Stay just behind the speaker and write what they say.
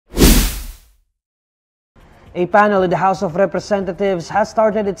A panel in the House of Representatives has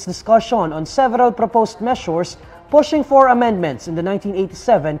started its discussion on several proposed measures pushing for amendments in the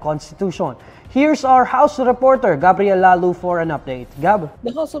 1987 Constitution. Here's our House reporter, Gabriel Lalu, for an update. Gab?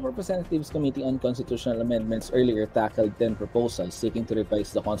 The House of Representatives Committee on Constitutional Amendments earlier tackled 10 proposals seeking to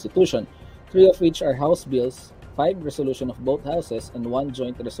revise the Constitution, 3 of which are House bills, 5 resolutions of both houses, and 1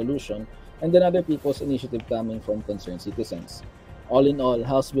 joint resolution, and another people's initiative coming from concerned citizens. All in all,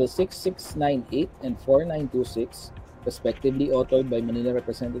 House Bill 6698 and 4926, respectively authored by Manila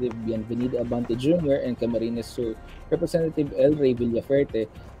Representative Bienvenido Abante Jr. and Camarines Sur Representative El Rey Villaferte,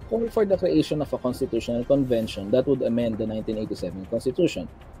 call for the creation of a constitutional convention that would amend the 1987 Constitution.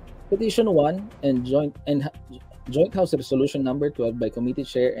 Petition 1 and Joint House Resolution Number 12 by Committee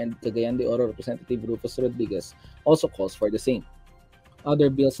Chair and Cagayan de Oro Representative Rufus Rodriguez also calls for the same. Other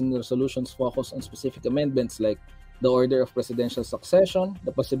bills and resolutions focus on specific amendments like the order of presidential succession,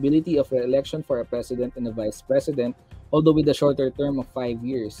 the possibility of re-election for a president and a vice president, although with a shorter term of 5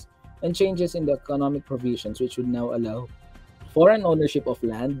 years, and changes in the economic provisions which would now allow foreign ownership of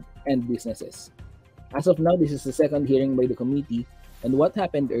land and businesses. As of now, this is the second hearing by the committee, and what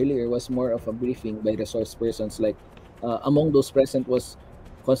happened earlier was more of a briefing by resource persons like among those present was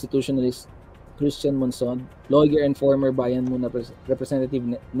constitutionalist Christian Monson, lawyer and former Bayan Muna Representative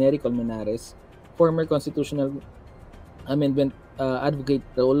Nery Colmenares, former constitutional amendment advocate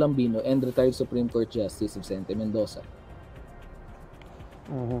Raul Lambino, and retired Supreme Court Justice Vicente Mendoza.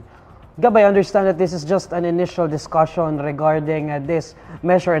 Gab, I understand that this is just an initial discussion regarding this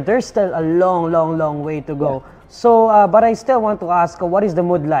measure. There's still a long way to go. Yeah. So, but I still want to ask, what is the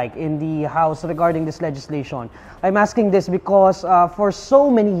mood like in the House regarding this legislation? I'm asking this because for so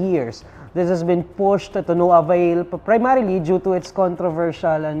many years, this has been pushed to no avail, primarily due to its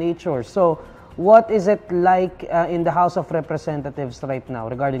controversial nature. So, what is it like in the House of Representatives right now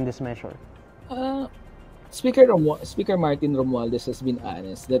regarding this measure? Speaker Martin Romualdez has been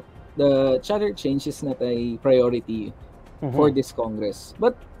honest that the charter change is not a priority for this Congress.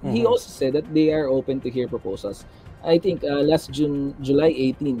 But he also said that they are open to hear proposals. I think last July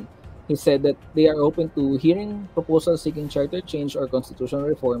 18, he said that they are open to hearing proposals seeking charter change or constitutional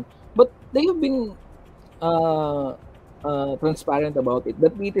reform. But they have been transparent about it,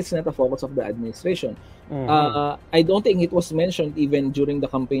 that it is not a focus of the administration. I don't think it was mentioned even during the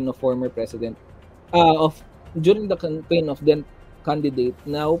campaign of former president, during the campaign of then candidate,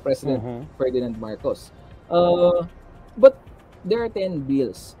 now President Ferdinand Marcos. But there are 10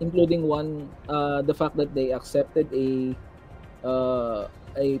 bills, including one, the fact that they accepted a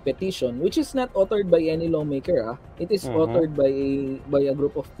petition, which is not authored by any lawmaker. It is authored by a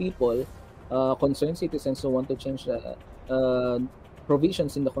group of people, concerned citizens who want to change the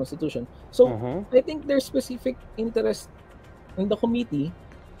provisions in the Constitution. So I think there's specific interest in the committee,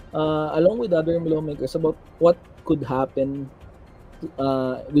 along with other lawmakers, about what could happen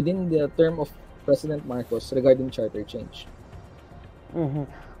within the term of President Marcos regarding charter change.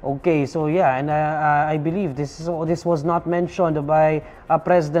 Okay, so yeah, and I believe this was not mentioned by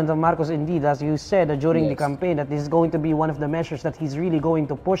President Marcos. Indeed, as you said during the campaign, that this is going to be one of the measures that he's really going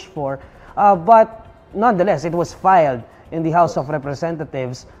to push for. But nonetheless, it was filed in the House of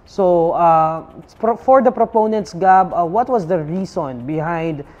Representatives. So for the proponents, Gab, what was the reason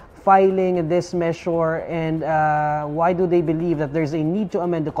behind filing this measure, and why do they believe that there's a need to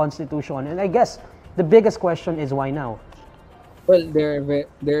amend the Constitution? And I guess the biggest question is, why now? Well, there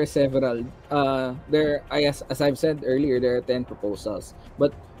are several. As I've said earlier, there are 10 proposals,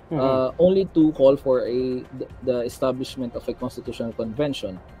 but only 2 call for the establishment of a constitutional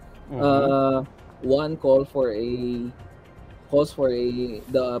convention. One calls for the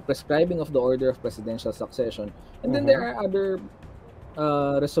prescribing of the order of presidential succession, and then there are other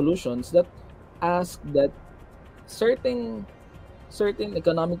resolutions that ask that certain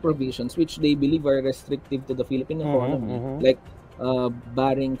economic provisions which they believe are restrictive to the Philippine economy, like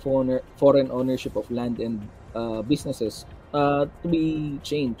barring foreign ownership of land and businesses, to be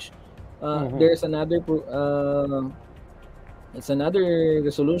changed. There's another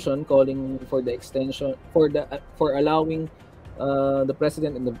resolution calling for the extension for allowing the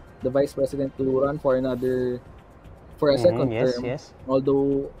president and the vice president to run for a second term,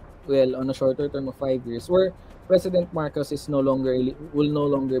 although on a shorter term of 5 years, where President Marcos will no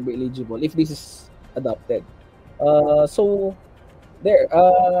longer be eligible if this is adopted. So there,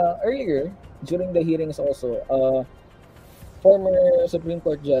 earlier during the hearings also, former Supreme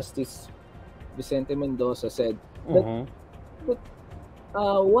Court Justice Vicente Mendoza said that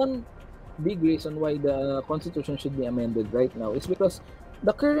one big reason why the Constitution should be amended right now is because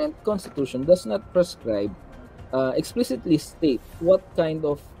the current Constitution does not prescribe, explicitly state what kind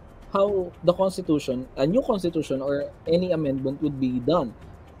of how the constitution, a new constitution or any amendment would be done.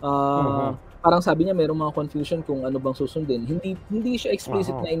 Parang sabi niya mayroong mga confusion kung ano bang susundin. Hindi siya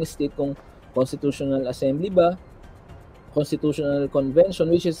explicit na in-state kung constitutional assembly ba, constitutional convention,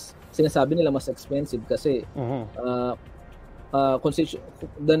 which is sinasabi nila mas expensive kasi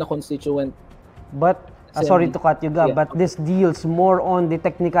than a constituent. But sorry to cut you, Gab, but this deals more on the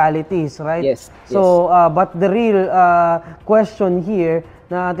technicalities, right? Yes. So, but the real question here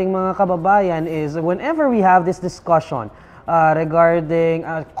na ating mga kababayan is whenever we have this discussion regarding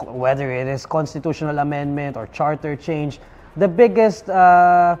whether it is constitutional amendment or charter change, the biggest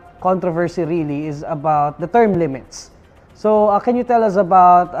controversy really is about the term limits. So, can you tell us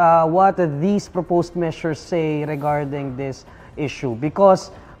about what these proposed measures say regarding this issue?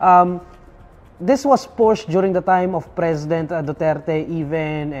 Because this was pushed during the time of President Duterte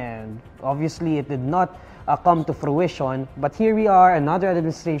even, and obviously it did not come to fruition. But here we are, another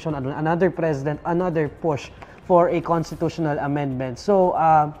administration, another president, another push for a constitutional amendment. So,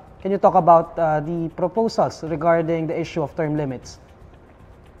 can you talk about the proposals regarding the issue of term limits?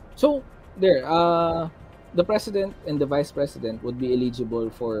 So, the president and the vice president would be eligible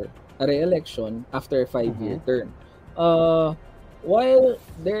for a re-election after a 5-year term. While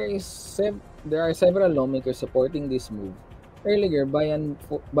there are several lawmakers supporting this move, earlier,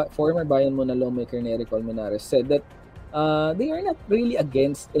 former Bayan Muna lawmaker Nery Colmenares said that they are not really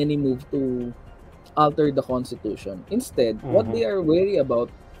against any move to alter the constitution. Instead, what they are wary about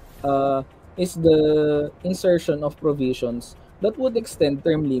is the insertion of provisions that would extend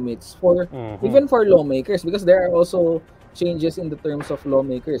term limits for even for lawmakers, because there are also changes in the terms of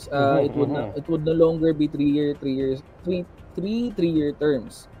lawmakers. It would no longer be 3-year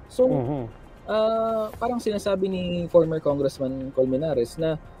terms. So parang sinasabi ni former Congressman Colmenares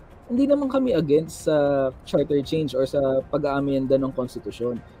na hindi naman kami against sa charter change or sa pag-aamyenda ng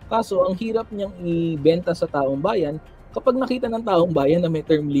konstitusyon. Kaso ang hirap niyang ibenta sa taong bayan kapag nakita ng taong bayan na may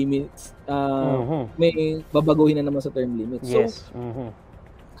term limits, may babaguhin na naman sa term limits. Yes. So,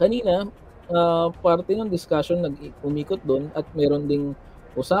 kanina, parte ng discussion nag-umikot doon at meron ding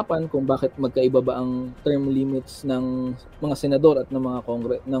usapan kung bakit magkaiba ba ang term limits ng mga senador at ng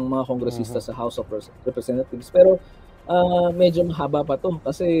mga kongresista sa House of Representatives. Pero medyo mahaba pa to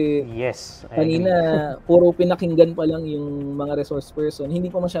kasi kanina puro pinakinggan pa lang yung mga resource person, hindi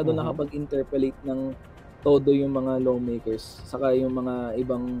pa masyado nakapag-interpolate ng todo yung mga lawmakers saka yung mga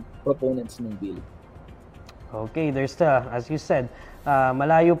ibang proponents ng bill. Okay, there's as you said,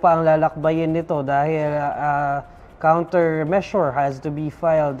 malayo pa ang lalakbayin nito dahil countermeasure has to be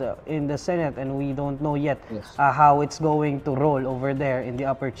filed in the Senate and we don't know yet how it's going to roll over there in the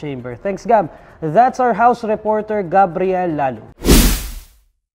upper chamber. Thanks, Gab. That's our House reporter, Gabriel Lalo.